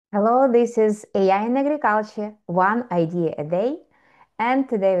Hello, this is AI in Agriculture, one idea a day, and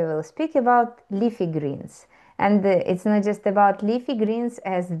today we will speak about leafy greens. And it's not just about leafy greens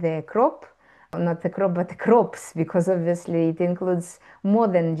as the crop, not the crop, but the crops, because obviously it includes more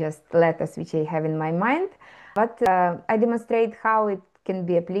than just lettuce, which I have in my mind. But I demonstrate how it can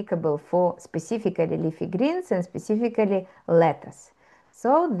be applicable for specifically leafy greens and specifically lettuce.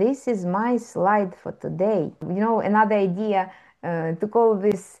 So this is my slide for today. Another idea to call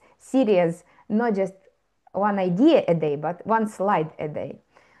this series not just one idea a day, but one slide a day.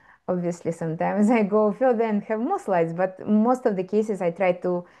 Obviously, sometimes I go further and have more slides, but most of the cases I try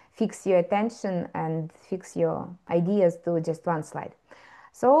to fix your attention and fix your ideas to just one slide.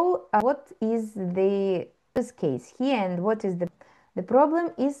 So what is the use case here, and what is the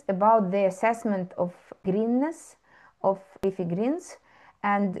problem is about the assessment of greenness of leafy greens,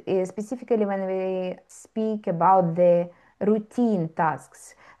 and specifically when we speak about the routine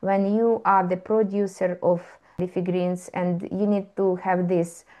tasks, when you are the producer of leafy greens and you need to have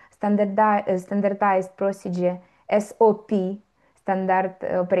this standardized procedure, SOP, standard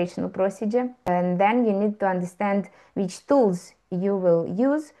operational procedure, and then you need to understand which tools you will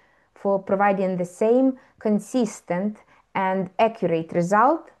use for providing the same consistent and accurate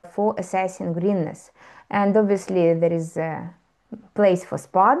result for assessing greenness. And obviously there is a place for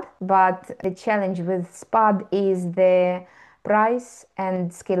SPAD, but the challenge with SPAD is the price and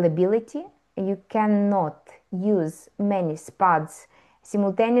scalability. You cannot use many SPADs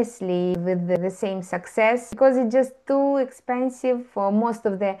simultaneously with the same success because it's just too expensive for most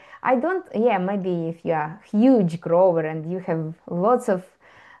of the maybe if you are a huge grower and you have lots of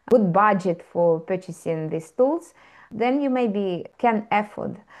good budget for purchasing these tools, then you maybe can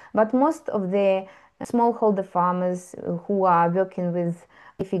afford. But most of the smallholder farmers who are working with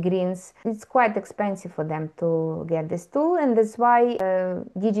leafy greens, it's quite expensive for them to get this tool, and that's why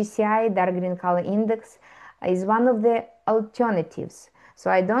DGCI, dark green color index, is one of the alternatives.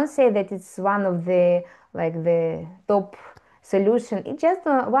 So I don't say that it's one of the top solution. It's just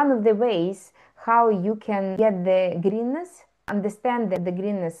one of the ways how you can get the greenness, understand the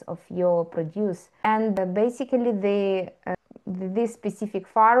greenness of your produce, and basically this specific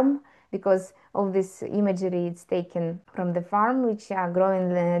farm, because of this imagery it's taken from the farm which are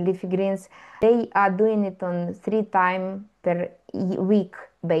growing leafy greens, they are doing it on 3 times per week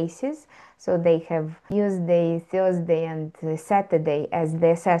basis. So they have Tuesday, Thursday and Saturday as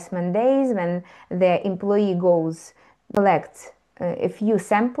the assessment days when the employee goes, collects a few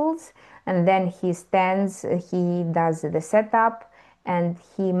samples, and then he stands, he does the setup, and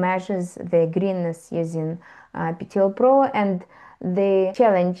he measures the greenness using Petiole Pro, and the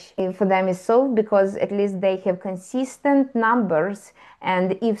challenge for them is solved because at least they have consistent numbers,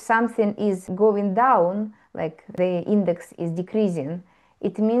 and if something is going down, like the index is decreasing,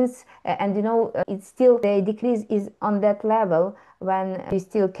 it means, it's still, the decrease is on that level when you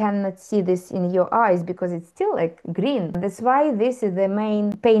still cannot see this in your eyes because it's still like green. That's why this is the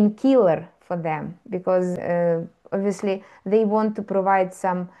main painkiller for them, because obviously they want to provide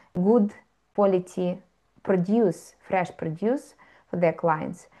some good quality produce, fresh produce for their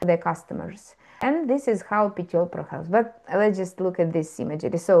clients, for their customers. And this is how Petiole Pro helps. But let's just look at this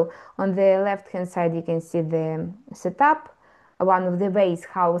imagery. So on the left hand side you can see the setup, one of the ways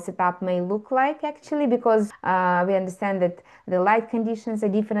how setup may look like actually, because we understand that the light conditions are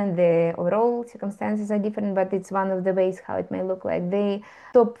different, the overall circumstances are different, but it's one of the ways how it may look like. The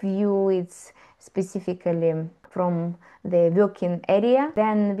top view, it's specifically from the working area.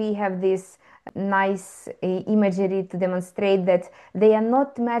 Then we have this nice imagery to demonstrate that they are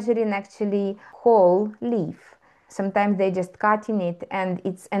not measuring actually whole leaf. Sometimes they just cutting it, and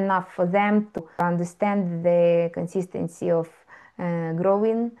it's enough for them to understand the consistency of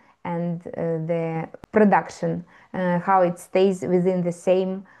growing and the production, how it stays within the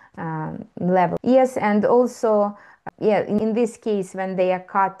same level. Yes, and also in this case when they are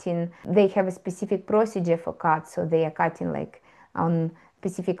cutting, they have a specific procedure for cut, so they are cutting like on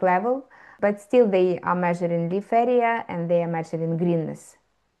specific level, but still they are measuring leaf area and they are measuring greenness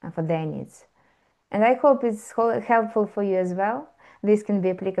for their needs. And I hope it's helpful for you as well. This can be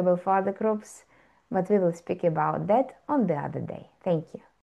applicable for other crops, but we will speak about that on the other day. Thank you.